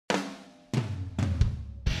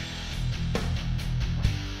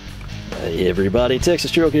Hey everybody,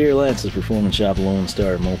 Texas Trucker here, Lance's Performance Shop, Lone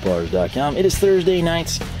Star, Mopars.com. It is Thursday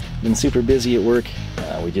nights, been super busy at work.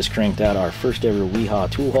 We just cranked out our first ever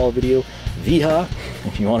Wiha tool haul video. Wiha,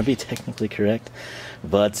 if you want to be technically correct.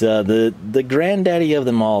 But the granddaddy of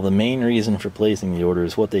them all, the main reason for placing the order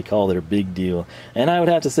is what they call their big deal. And I would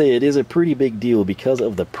have to say it is a pretty big deal because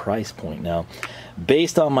of the price point. Now,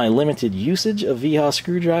 based on my limited usage of Wiha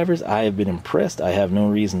screwdrivers, I have been impressed. I have no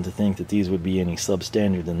reason to think that these would be any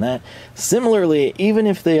substandard than that. Similarly, even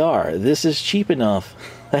if they are, this is cheap enough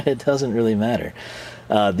that it doesn't really matter.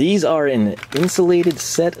 These are an insulated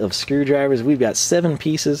set of screwdrivers. We've got 7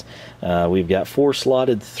 pieces. We've got 4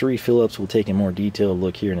 slotted, 3 Phillips. We'll take a more detailed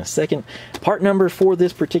look here in a second. Part number for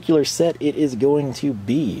this particular set, it is going to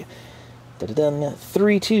be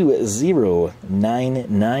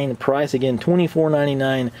 32099. Price again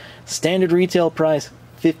 $24.99. Standard retail price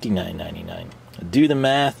 $59.99. Do the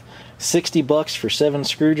math. $60 for 7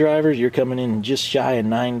 screwdrivers. You're coming in just shy of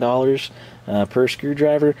 $9 per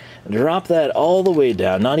screwdriver. Drop that all the way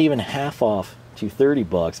down, not even half off, to $30,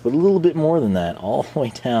 but a little bit more than that, all the way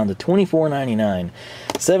down to $24.99.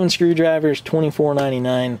 7 screwdrivers,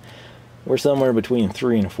 $24.99. We're somewhere between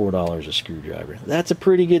 $3 and $4 a screwdriver. That's a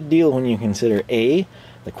pretty good deal when you consider A,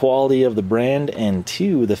 the quality of the brand, and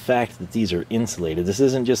 2, the fact that these are insulated. This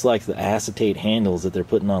isn't just like the acetate handles that they're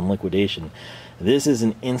putting on liquidation. This is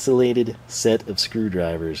an insulated set of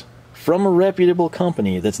screwdrivers from a reputable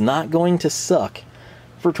company that's not going to suck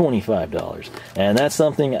for $25. And that's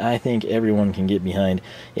something I think everyone can get behind.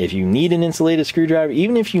 If you need an insulated screwdriver,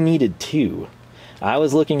 even if you needed 2, I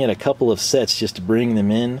was looking at a couple of sets just to bring them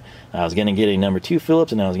in. I was going to get a number 2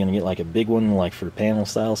 Phillips, and I was going to get like a big one like for panel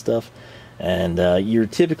style stuff. And you're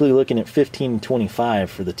typically looking at $15 to $25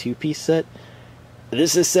 for the 2-piece set.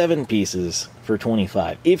 This is 7 pieces for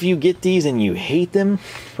 $25. If you get these and you hate them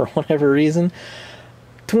for whatever reason,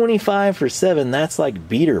 $25 for 7, that's like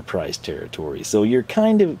beater price territory. So you're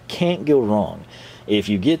kind of can't go wrong. If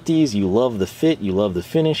you get these, you love the fit, you love the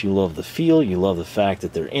finish, you love the feel, you love the fact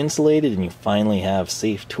that they're insulated, and you finally have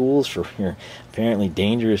safe tools for your apparently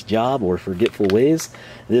dangerous job or forgetful ways.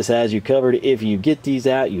 This has you covered. If you get these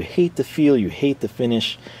out, you hate the feel, you hate the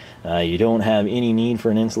finish, you don't have any need for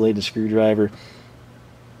an insulated screwdriver,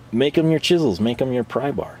 make them your chisels, make them your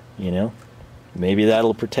pry bar, you know. Maybe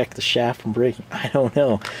that'll protect the shaft from breaking. I don't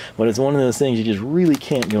know. But it's one of those things you just really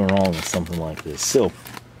can't go wrong with something like this. So,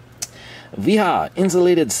 Wiha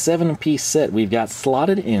insulated 7-piece set. We've got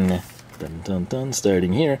slotted in,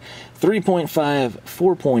 starting here, 3.5,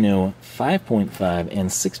 4.0, 5.5, and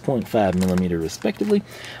 6.5 millimeter respectively.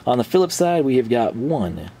 On the Phillips side, we have got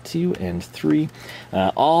 1, 2, and 3.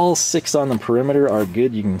 All 6 on the perimeter are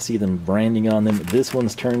good. You can see them branding on them. This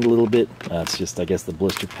one's turned a little bit. It's just, I guess, the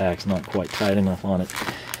blister pack's not quite tight enough on it.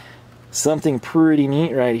 Something pretty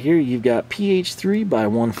neat right here. You've got PH3 by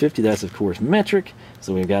 150. That's, of course, metric.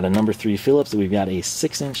 So we've got a number 3 Phillips. We've got a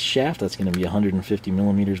 6-inch shaft. That's going to be 150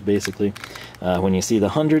 millimeters, basically. When you see the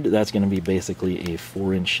 100, that's going to be basically a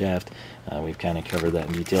 4-inch shaft. We've kind of covered that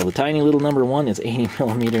in detail. The tiny little number 1 is 80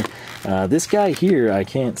 millimeter. This guy here, I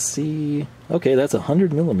can't see. Okay, that's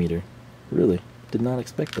 100 millimeter. Really, did not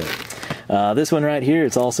expect that. This one right here,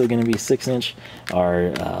 it's also going to be 6-inch.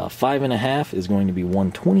 Our 5.5 is going to be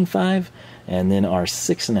 125, and then our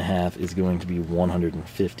 6.5 is going to be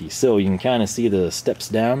 150. So you can kind of see the steps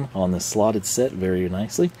down on the slotted set very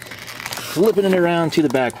nicely. Flipping it around to the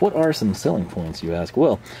back, what are some selling points, you ask?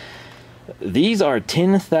 Well, these are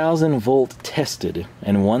 10,000 volt tested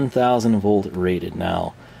and 1,000 volt rated.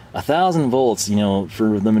 Now, 1,000 volts, you know,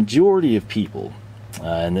 for the majority of people,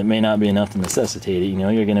 and it may not be enough to necessitate it. You know,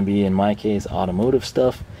 you're going to be, in my case, automotive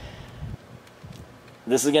stuff.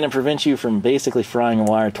 This is going to prevent you from basically frying a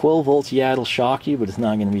wire. 12 volts, yeah, it'll shock you, but it's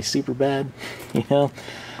not going to be super bad, you know.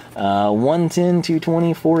 110,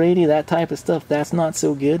 220, 480, that type of stuff, that's not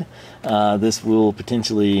so good. This will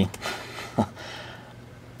potentially...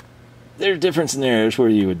 There are different scenarios where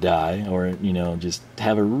you would die, or, you know, just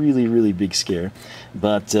have a really, really big scare.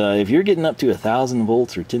 But if you're getting up to 1,000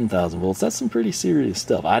 volts or 10,000 volts, that's some pretty serious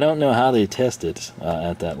stuff. I don't know how they test it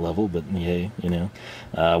at that level, but hey, you know.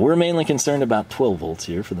 We're mainly concerned about 12 volts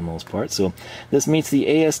here for the most part. So this meets the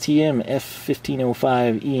ASTM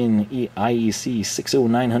F1505 EN IEC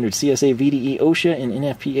 60900 CSA VDE OSHA and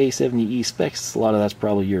NFPA 70E specs. A lot of that's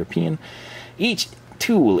probably European. Each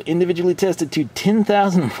tool individually tested to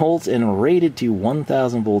 10,000 volts and rated to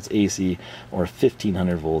 1,000 volts AC or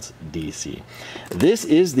 1,500 volts DC. This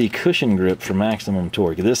is the cushion grip for maximum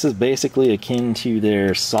torque. This is basically akin to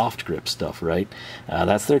their soft grip stuff, right?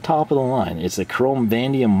 That's their top of the line. It's a chrome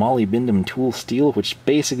vanadium molybdenum tool steel, which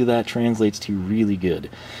basically that translates to really good.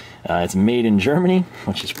 It's made in Germany,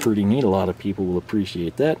 which is pretty neat. A lot of people will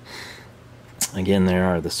appreciate that. Again, there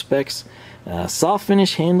are the specs. Soft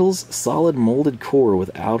finish handles, solid molded core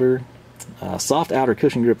with soft outer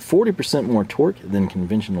cushion grip, 40% more torque than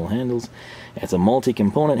conventional handles. It's a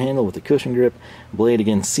multi-component handle with a cushion grip. Blade,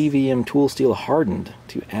 again, CVM tool steel hardened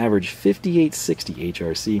to average 5860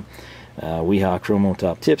 HRC. Wiha chromo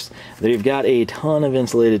top tips. They've got a ton of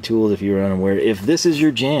insulated tools if you're unaware. If this is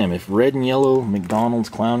your jam, if red and yellow McDonald's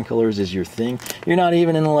clown colors is your thing, you're not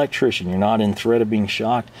even an electrician, you're not in threat of being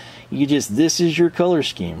shocked, this is your color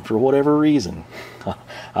scheme for whatever reason.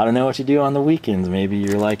 I don't know what you do on the weekends. Maybe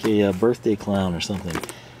you're like a birthday clown or something.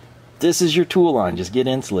 This is your tool line. Just get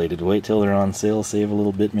insulated. Wait till they're on sale. Save a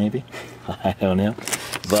little bit maybe. I don't know.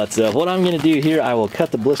 But what I'm going to do here, I will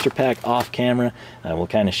cut the blister pack off camera. We'll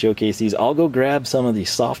kind of showcase these. I'll go grab some of the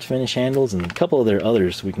soft finish handles and a couple of their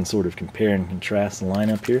others so we can sort of compare and contrast the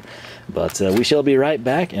lineup here. But we shall be right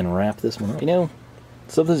back and wrap this one up. You know,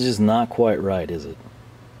 something's just not quite right, is it?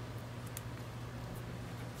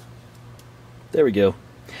 There we go.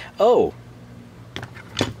 Oh!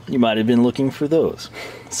 You might have been looking for those.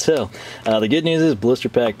 So, the good news is blister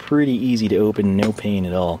pack pretty easy to open, no pain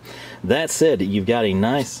at all. That said, you've got a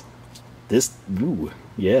nice, ooh,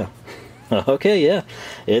 yeah. Okay, yeah,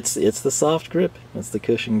 it's the soft grip, it's the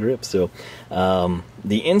cushion grip. So,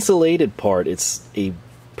 the insulated part, it's a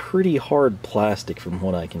pretty hard plastic from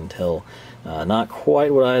what I can tell. Not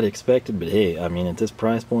quite what I had expected, but hey, I mean, at this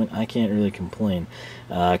price point, I can't really complain.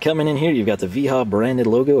 Coming in here, you've got the Wiha branded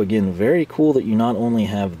logo. Again, very cool that you not only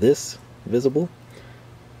have this visible,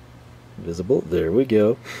 there we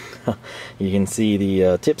go. You can see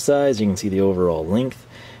the tip size, you can see the overall length.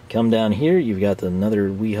 Come down here, you've got another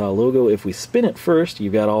Wiha logo. If we spin it first,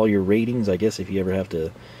 you've got all your ratings. I guess if you ever have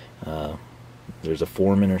to, there's a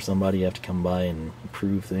foreman or somebody, you have to come by and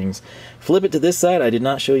approve things. Flip it to this side. I did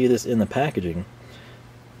not show you this in the packaging.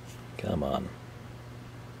 Come on.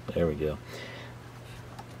 There we go.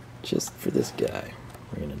 Just for this guy,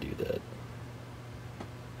 we're going to do that.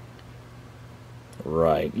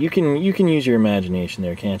 Right. You can use your imagination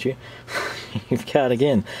there, can't you? You've got,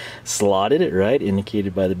 again, slotted it, right?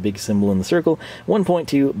 Indicated by the big symbol in the circle.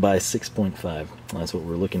 1.2 by 6.5. That's what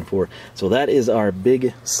we're looking for. So that is our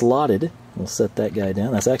big slotted. We'll set that guy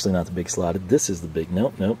down. That's actually not the big slotted. This is the big.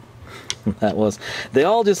 Nope. That was. They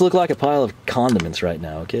all just look like a pile of condiments right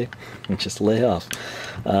now, okay? Just lay off.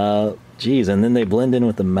 Geez, and then they blend in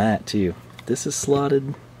with the matte, too. This is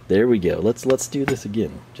slotted. There we go. Let's do this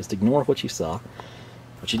again. Just ignore what you saw.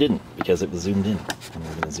 But you didn't, because it was zoomed in. And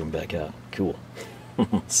we're going to zoom back out. Cool.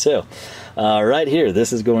 So, right here,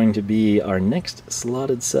 this is going to be our next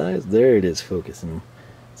slotted size. There it is, focusing.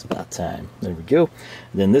 It's about time. There we go.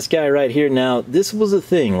 Then this guy right here. Now, this was a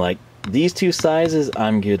thing. Like, these two sizes,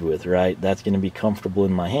 I'm good with, right? That's going to be comfortable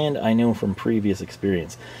in my hand. I know from previous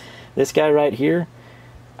experience. This guy right here,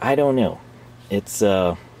 I don't know. It's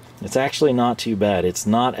actually not too bad. It's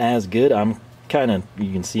not as good.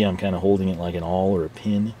 You can see I'm kind of holding it like an awl or a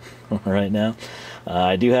pin right now.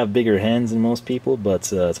 I do have bigger hands than most people,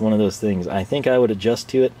 but it's one of those things. I think I would adjust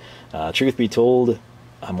to it. Truth be told,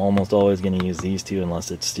 I'm almost always going to use these two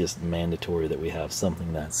unless it's just mandatory that we have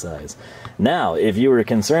something that size. Now, if you were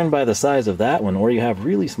concerned by the size of that one, or you have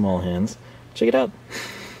really small hands, check it out.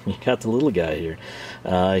 You got the little guy here.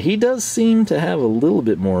 He does seem to have a little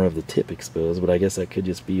bit more of the tip exposed, but I guess that could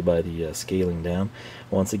just be by the scaling down.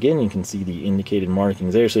 Once again, you can see the indicated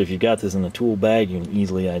markings there, so if you've got this in a tool bag, you can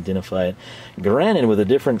easily identify it. Granted, with the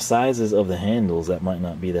different sizes of the handles, that might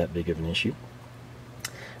not be that big of an issue.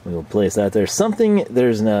 We will place that there.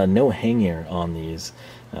 There's no hanger on these.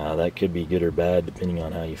 That could be good or bad depending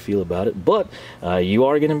on how you feel about it, but you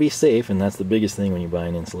are going to be safe, and that's the biggest thing when you buy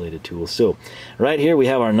an insulated tool. So right here we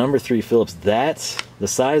have our number 3 Phillips. The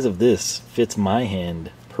size of this fits my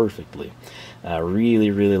hand perfectly. I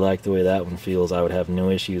really like the way that one feels. I would have no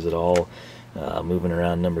issues at all moving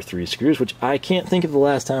around number 3 screws, which I can't think of the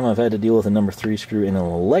last time I've had to deal with a number 3 screw in an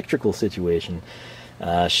electrical situation,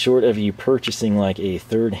 short of you purchasing like a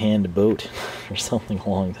third-hand boat or something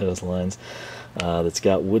along those lines. That's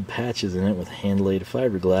got wood patches in it with hand-laid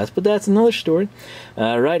fiberglass, but that's another story.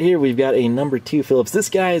 Right here we've got a number 2 Phillips. This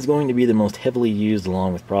guy is going to be the most heavily used,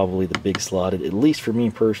 along with probably the big slotted, at least for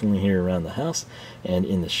me personally here around the house and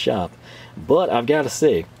in the shop. But I've got to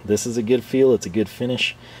say, this is a good feel, it's a good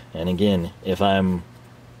finish, and again, if I'm,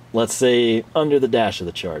 let's say, under the dash of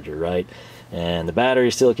the Charger, right, and the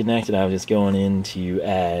battery's still connected, I was just going in to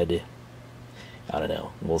add I don't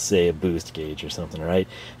know, we'll say a boost gauge or something, right?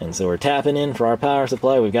 And so we're tapping in for our power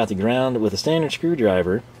supply. We've got the ground with a standard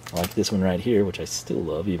screwdriver, like this one right here, which I still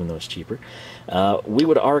love, even though it's cheaper. We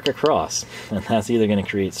would arc across, and that's either going to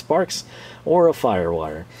create sparks or a fire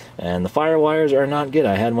wire. And the fire wires are not good.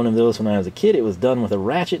 I had one of those when I was a kid. It was done with a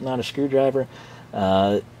ratchet, not a screwdriver.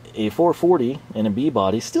 A 440 and a B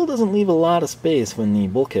body still doesn't leave a lot of space when the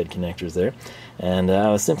bulkhead connector's there. And I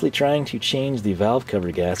was simply trying to change the valve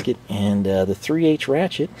cover gasket, and the 3H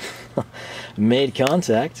ratchet made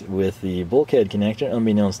contact with the bulkhead connector,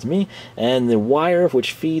 unbeknownst to me, and the wire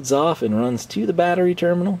which feeds off and runs to the battery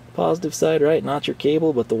terminal, positive side, right? Not your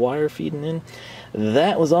cable, but the wire feeding in.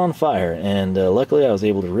 That was on fire, and luckily I was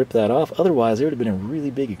able to rip that off. Otherwise, there would have been a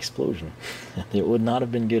really big explosion. It would not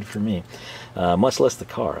have been good for me, much less the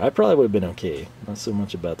car. I probably would have been okay, not so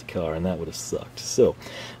much about the car, and that would have sucked. So,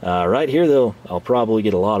 right here, though, I'll probably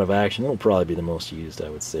get a lot of action. It'll probably be the most used, I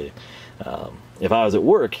would say. If I was at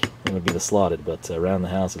work, it would be the slotted, but around the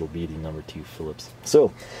house, it'll be the number 2 Phillips.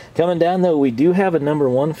 So, coming down, though, we do have a number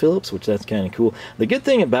 1 Phillips, which that's kind of cool. The good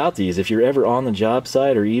thing about these, if you're ever on the job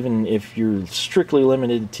site, or even if you're strictly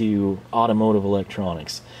limited to automotive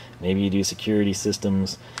electronics, maybe you do security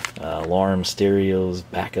systems, alarms, stereos,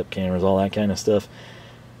 backup cameras, all that kind of stuff,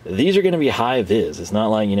 these are going to be high vis. It's not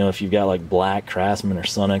like, you know, if you've got like black Craftsman or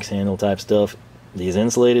Sunex handle type stuff. These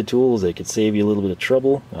insulated tools, they could save you a little bit of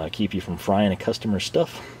trouble, keep you from frying a customer's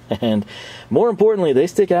stuff, and more importantly, they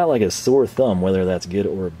stick out like a sore thumb, whether that's good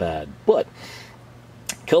or bad. But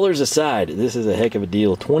colors aside, this is a heck of a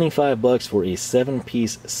deal. 25 bucks for a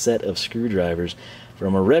 7-piece set of screwdrivers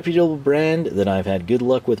from a reputable brand that I've had good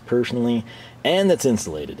luck with personally, and that's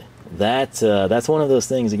insulated. That's one of those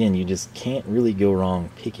things, again, you just can't really go wrong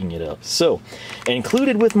picking it up. So,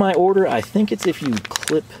 included with my order, I think it's if you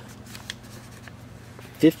clip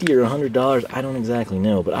 $50 or $100, I don't exactly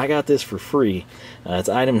know, but I got this for free. It's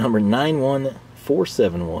item number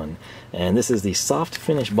 91471, and this is the soft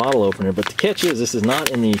finish bottle opener. But the catch is, this is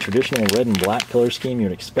not in the traditional red and black color scheme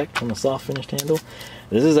you'd expect from a soft finished handle.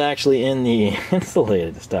 This is actually in the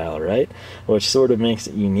insulated style, right? Which sort of makes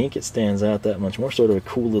it unique. It stands out that much more, sort of a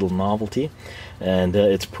cool little novelty, and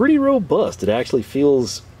it's pretty robust. It actually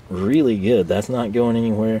feels really good. That's not going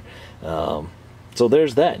anywhere. So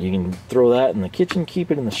there's that. You can throw that in the kitchen,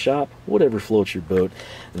 keep it in the shop, whatever floats your boat.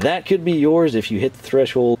 That could be yours if you hit the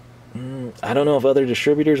threshold. I don't know if other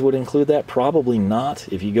distributors would include that. Probably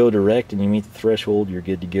not. If you go direct and you meet the threshold, you're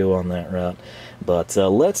good to go on that route. But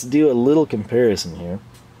let's do a little comparison here.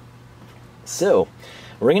 So,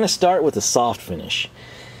 we're going to start with the soft finish.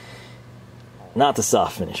 Not the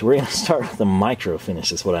soft finish. We're going to start with the micro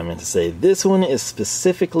finish, is what I meant to say. This one is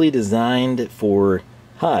specifically designed for,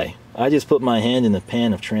 hi, I just put my hand in the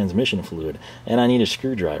pan of transmission fluid, and I need a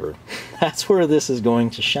screwdriver. That's where this is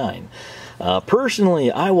going to shine. Personally,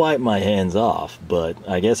 I wipe my hands off, but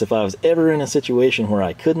I guess if I was ever in a situation where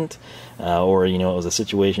I couldn't, or, you know, it was a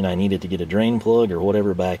situation I needed to get a drain plug or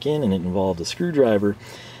whatever back in, and it involved a screwdriver,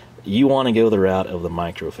 you want to go the route of the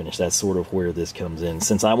micro finish. That's sort of where this comes in.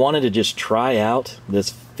 Since I wanted to just try out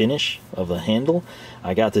this finish of the handle,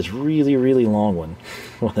 I got this really, really long one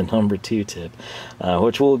with a number 2 tip,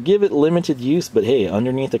 which will give it limited use, but hey,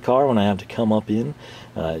 underneath the car when I have to come up in,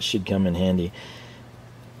 it should come in handy.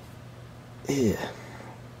 Yeah.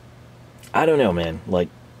 I don't know, man. Like,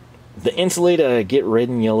 the insulated, I get red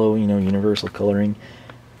and yellow, you know, universal coloring.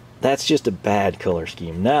 That's just a bad color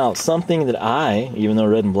scheme. Now, something that I, even though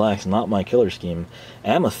red and black's not my color scheme,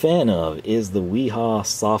 am a fan of is the Wiha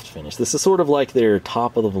soft finish. This is sort of like their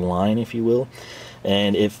top of the line, if you will,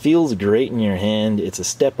 and it feels great in your hand. It's a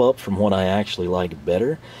step up from what I actually like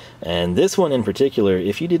better. And this one in particular,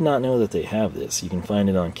 if you did not know that they have this, you can find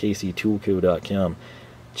it on KCToolco.com.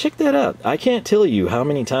 Check that out. I can't tell you how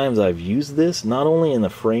many times I've used this, not only in the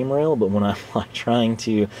frame rail, but when I'm like trying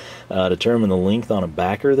to determine the length on a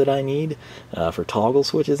backer that I need for toggle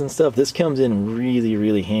switches and stuff. This comes in really,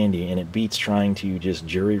 really handy, and it beats trying to just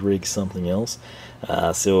jury rig something else.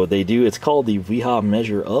 So they do, it's called the Wiha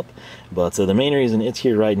Measure Up, but the main reason it's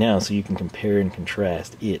here right now so you can compare and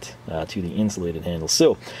contrast it to the insulated handle.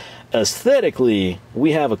 So aesthetically,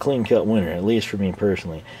 we have a clean-cut winner, at least for me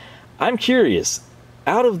personally. I'm curious,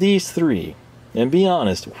 out of these three, and be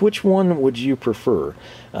honest, which one would you prefer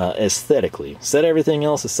aesthetically? Set everything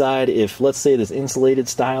else aside. If, let's say, this insulated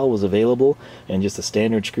style was available and just a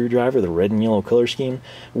standard screwdriver, the red and yellow color scheme,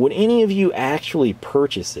 would any of you actually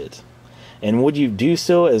purchase it? And would you do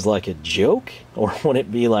so as like a joke? Or would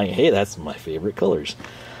it be like, hey, that's my favorite colors?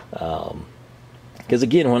 Because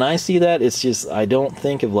again, when I see that, it's just, I don't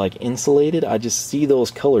think of like insulated. I just see those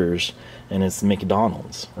colors and it's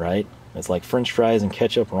McDonald's, right? It's like French fries and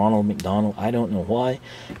ketchup, Ronald McDonald. I don't know why.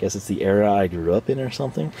 I guess it's the era I grew up in or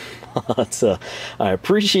something. But I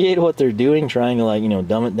appreciate what they're doing, trying to, like, you know,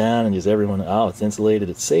 dumb it down and just everyone, oh, it's insulated,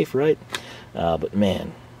 it's safe, right? But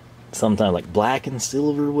man, sometimes like black and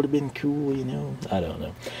silver would have been cool, you know. I don't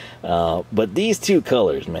know. But these two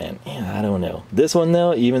colors, man, yeah, I don't know. This one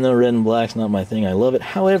though, even though red and black's not my thing, I love it.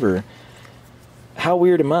 However, how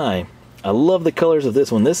weird am I? I love the colors of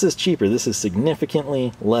this one. This is cheaper. This is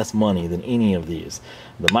significantly less money than any of these.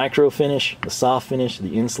 The micro finish, the soft finish,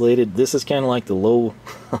 the insulated. This is kind of like the low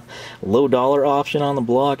dollar option on the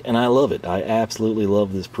block, and I love it. I absolutely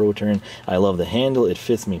love this Pro Turn. I love the handle. It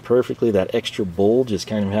fits me perfectly. That extra bulge is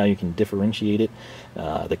kind of how you can differentiate it.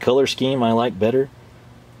 The color scheme I like better.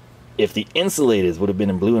 If the insulated would have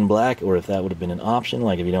been in blue and black, or if that would have been an option,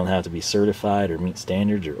 like if you don't have to be certified or meet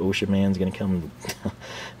standards, or OSHA man's going to come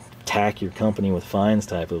tack your company with fines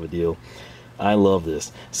type of a deal. I love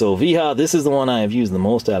this. So Wiha, this is the one I have used the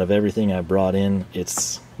most out of everything I brought in.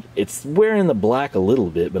 It's wearing the black a little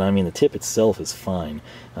bit, but I mean the tip itself is fine.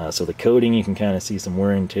 So the coating, you can kind of see some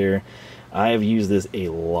wear and tear. I have used this a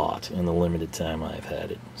lot in the limited time I've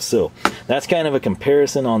had it. So that's kind of a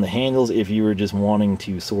comparison on the handles if you were just wanting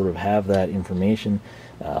to sort of have that information.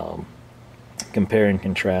 Compare and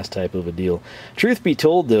contrast type of a deal. Truth be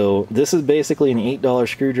told though, this is basically an $8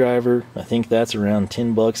 screwdriver. I think that's around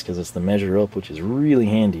 10 bucks because it's the measure up, which is really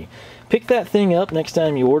handy. Pick that thing up next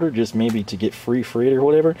time you order, just maybe to get free freight or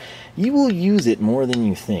whatever. You will use it more than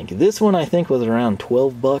you think. This one I think was around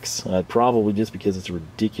 12 bucks, probably just because it's a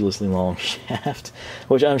ridiculously long shaft,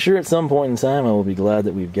 which I'm sure at some point in time I will be glad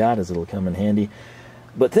that we've got, as it'll come in handy.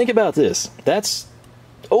 But think about this. That's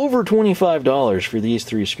over $25 for these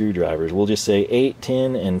three screwdrivers. We'll just say 8,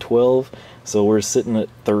 10, and 12, so we're sitting at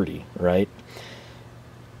 30, right?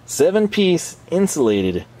 7-piece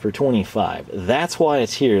insulated for 25. That's why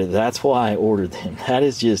it's here. That's why I ordered them. That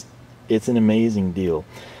is just, it's an amazing deal.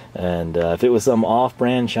 And if it was some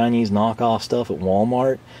off-brand Chinese knockoff stuff at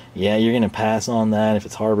Walmart, yeah, you're going to pass on that if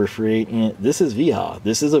it's Harbor Freight. This is Wiha.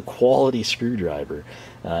 This is a quality screwdriver,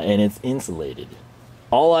 and it's insulated.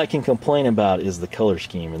 All I can complain about is the color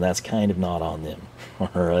scheme, and that's kind of not on them.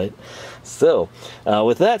 Alright, so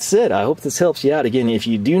with that said, I hope this helps you out. Again, if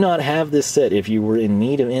you do not have this set, if you were in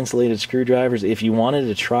need of insulated screwdrivers, if you wanted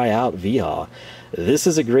to try out Wiha, this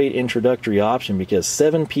is a great introductory option because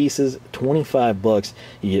 7 pieces, 25 bucks.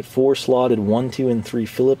 You get 4 slotted 1, 2, and 3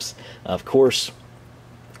 Phillips. Of course,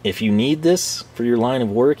 if you need this for your line of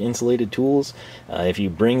work, insulated tools, if you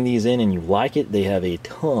bring these in and you like it, they have a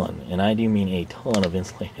ton, and I do mean a ton of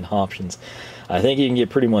insulated options. I think you can get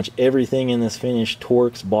pretty much everything in this finish,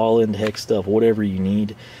 Torx, ball end, hex stuff, whatever you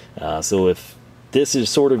need. So if this is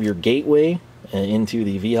sort of your gateway into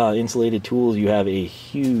the Wiha insulated tools, you have a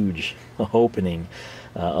huge opening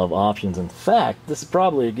of options. In fact, this is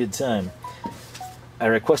probably a good time. I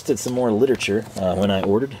requested some more literature when I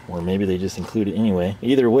ordered, or maybe they just included it anyway.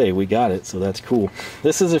 Either way, we got it, so that's cool.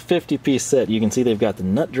 This is a 50-piece set. You can see they've got the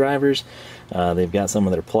nut drivers, they've got some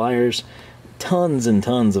of their pliers, tons and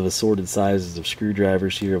tons of assorted sizes of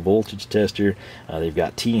screwdrivers here, a voltage tester, they've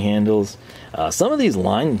got T-handles. Some of these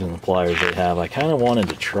lineman pliers they have, I kind of wanted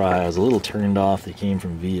to try. I was a little turned off. They came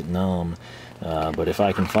from Vietnam. But if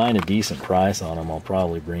I can find a decent price on them, I'll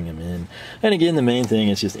probably bring them in. And again, the main thing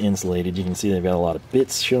is just insulated. You can see they've got a lot of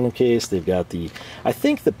bits showcased. They've got the, I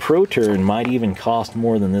think the Pro Turn might even cost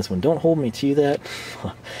more than this one. Don't hold me to that.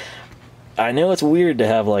 I know it's weird to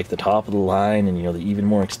have like the top of the line and, you know, the even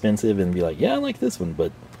more expensive and be like, yeah, I like this one,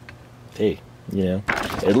 but hey, you know,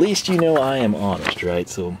 at least you know I am honest, right?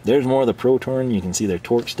 So there's more of the Pro Turn. You can see their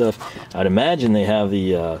Torx stuff. I'd imagine they have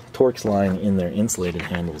the Torx line in their insulated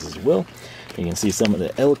handles as well. You can see some of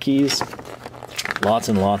the L keys, lots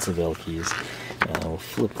and lots of L keys. We'll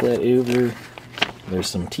flip that over. There's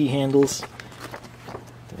some T handles.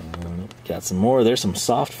 Got some more. There's some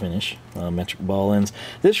soft finish metric ball ends.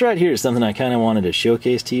 This right here is something I kind of wanted to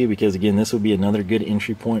showcase to you because, again, this would be another good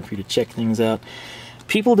entry point for you to check things out.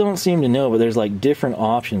 People don't seem to know, but there's like different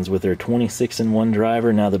options with their 26-in-1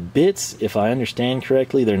 driver. Now the bits, if I understand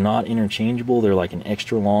correctly, they're not interchangeable. They're like an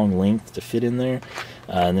extra long length to fit in there.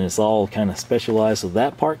 And then it's all kind of specialized, so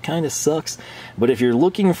that part kind of sucks. But if you're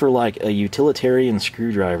looking for like a utilitarian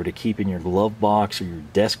screwdriver to keep in your glove box or your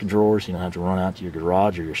desk drawers, you don't have to run out to your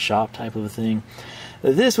garage or your shop type of a thing,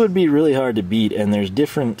 this would be really hard to beat, and there's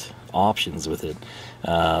different options with it.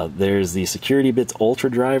 There's the Security Bits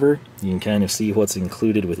Ultra Driver. You can kind of see what's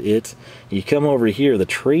included with it. You come over here, the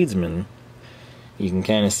Tradesman, you can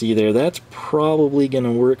kind of see there, that's probably going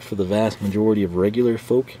to work for the vast majority of regular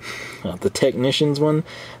folk. The Technician's one,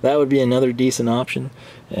 that would be another decent option.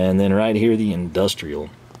 And then right here, the Industrial.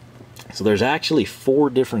 So there's actually 4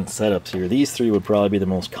 different setups here. These 3 would probably be the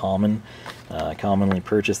most commonly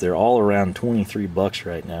purchased. They're all around 23 bucks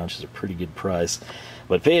right now, which is a pretty good price.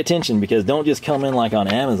 But pay attention, because don't just come in like on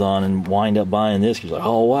Amazon and wind up buying this. You're like,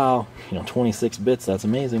 oh wow, 26 bits, that's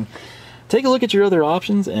amazing. Take a look at your other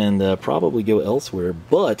options and probably go elsewhere.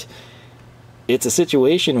 But it's a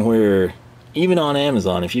situation where even on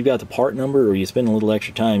Amazon, if you've got the part number or you spend a little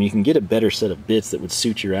extra time, you can get a better set of bits that would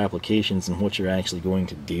suit your applications and what you're actually going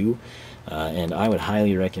to do. And I would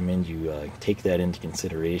highly recommend you take that into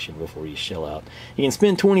consideration before you shell out. You can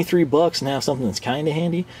spend 23 bucks and have something that's kind of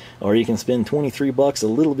handy, or you can spend 23 bucks a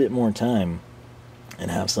little bit more time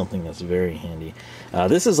and have something that's very handy.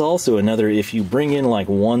 This is also another, if you bring in like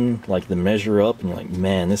the measure up and you're like,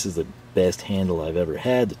 man, this is the best handle I've ever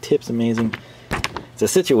had, the tip's amazing. It's a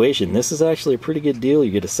situation. This is actually a pretty good deal. You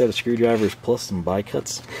get a set of screwdrivers plus some die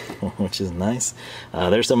cuts, which is nice.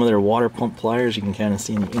 There's some of their water pump pliers. You can kind of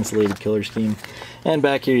see in the insulated color scheme. And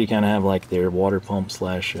back here you kind of have like their water pump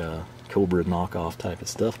slash Cobra knockoff type of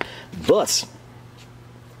stuff. But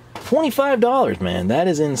 $25, man, that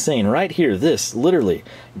is insane. Right here, this, literally,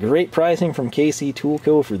 great pricing from KCTool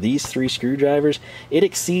Co. for these 3 screwdrivers. It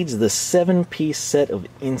exceeds the 7-piece set of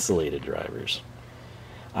insulated drivers.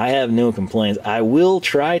 I have no complaints. I will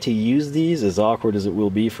try to use these, as awkward as it will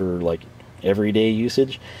be for like everyday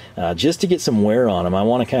usage, just to get some wear on them. I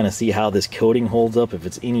want to kind of see how this coating holds up, if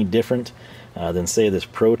it's any different than say this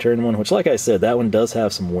Pro Turn one, which like I said, that one does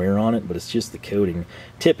have some wear on it, but it's just the coating.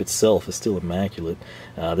 Tip itself is still immaculate.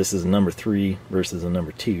 This is a number 3 versus a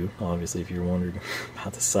number 2, obviously, if you're wondering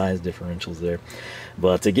about the size differentials there.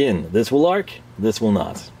 But again, this will arc, this will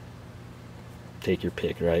not. Take your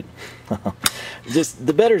pick, right? Just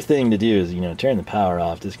the better thing to do is, turn the power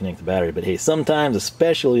off, disconnect the battery. But hey, sometimes,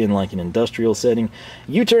 especially in like an industrial setting,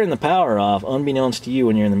 you turn the power off, unbeknownst to you,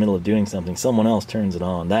 when you're in the middle of doing something, someone else turns it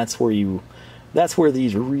on. That's where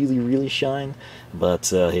these really, really shine. But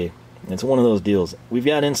hey, it's one of those deals. We've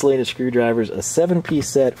got insulated screwdrivers, a 7-piece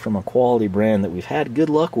set from a quality brand that we've had good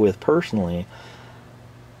luck with personally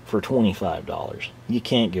for $25. You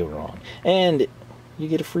can't go wrong. And you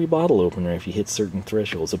get a free bottle opener if you hit certain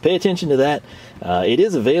thresholds. So pay attention to that. It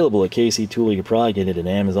is available at KCTool. You could probably get it at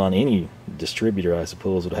Amazon. Any distributor, I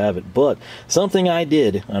suppose, would have it. But something I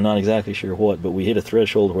did, I'm not exactly sure what, but we hit a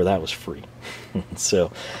threshold where that was free.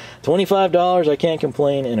 So $25, I can't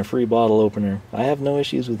complain, and a free bottle opener. I have no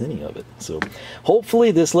issues with any of it. So hopefully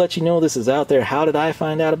this lets you know this is out there. How did I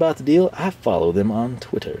find out about the deal? I follow them on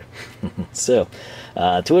Twitter. So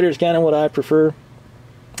Twitter is kind of what I prefer.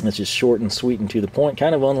 It's just short and sweet and to the point,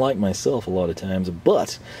 kind of unlike myself a lot of times.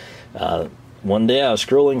 But one day I was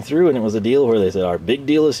scrolling through and it was a deal where they said, our big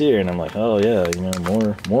deal is here. And I'm like, oh yeah,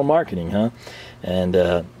 more marketing, huh? And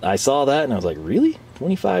I saw that and I was like, really?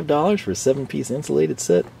 $25 for a 7-piece insulated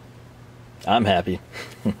set? I'm happy.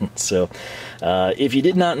 So if you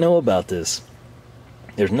did not know about this,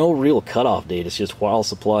 there's no real cutoff date. It's just while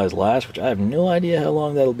supplies last, which I have no idea how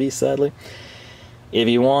long that'll be, sadly. If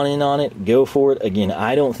you want in on it, go for it. Again,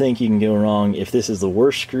 I don't think you can go wrong. If this is the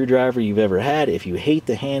worst screwdriver you've ever had, if you hate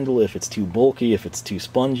the handle, if it's too bulky, if it's too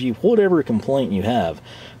spongy, whatever complaint you have,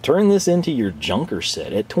 turn this into your junker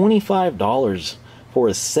set. At $25 for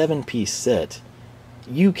a 7-piece set,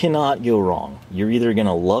 you cannot go wrong. You're either going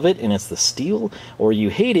to love it and it's the steel, or you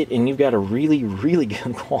hate it and you've got a really, really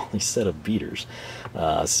good quality set of beaters.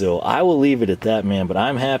 So I will leave it at that, man, but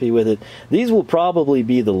I'm happy with it. These will probably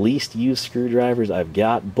be the least used screwdrivers I've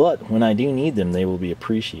got, but when I do need them, they will be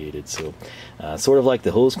appreciated. So sort of like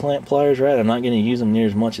the hose clamp pliers, right? I'm not going to use them near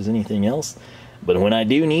as much as anything else, but when I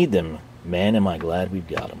do need them, man, am I glad we've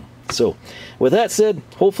got them. So with that said,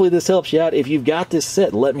 hopefully this helps you out. If you've got this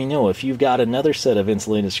set, let me know. If you've got another set of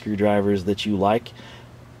insulated screwdrivers that you like,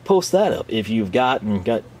 post that up. If you've got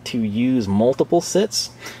to use multiple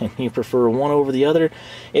sets and you prefer one over the other,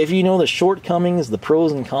 if you know the shortcomings, the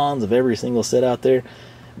pros and cons of every single set out there,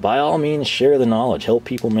 by all means share the knowledge. Help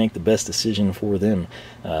people make the best decision for them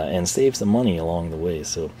and save some money along the way.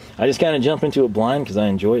 So I just kind of jump into it blind because I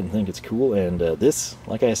enjoy it and think it's cool, and this,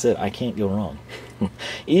 like I said, I can't go wrong.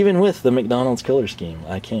 Even with the McDonald's color scheme,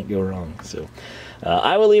 I can't go wrong. So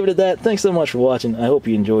I will leave it at that. Thanks so much for watching. I hope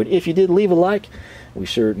you enjoyed. If you did, leave a like. We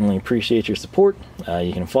certainly appreciate your support.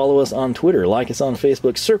 You can follow us on Twitter, like us on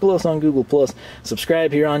Facebook, circle us on Google+,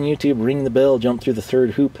 subscribe here on YouTube, ring the bell, jump through the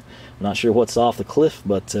third hoop. I'm not sure what's off the cliff,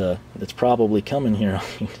 but it's probably coming here on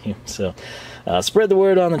YouTube. So spread the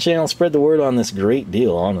word on the channel, spread the word on this great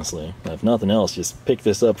deal, honestly. If nothing else, just pick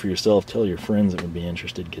this up for yourself, tell your friends that would be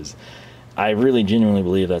interested, because I really genuinely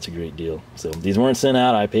believe that's a great deal. So these weren't sent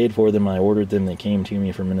out, I paid for them, I ordered them, they came to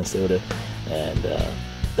me from Minnesota, and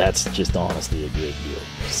that's just honestly a great deal.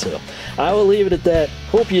 So I will leave it at that.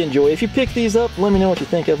 Hope you enjoy. If you pick these up, let me know what you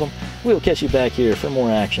think of them. We'll catch you back here for more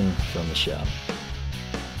action from the shop.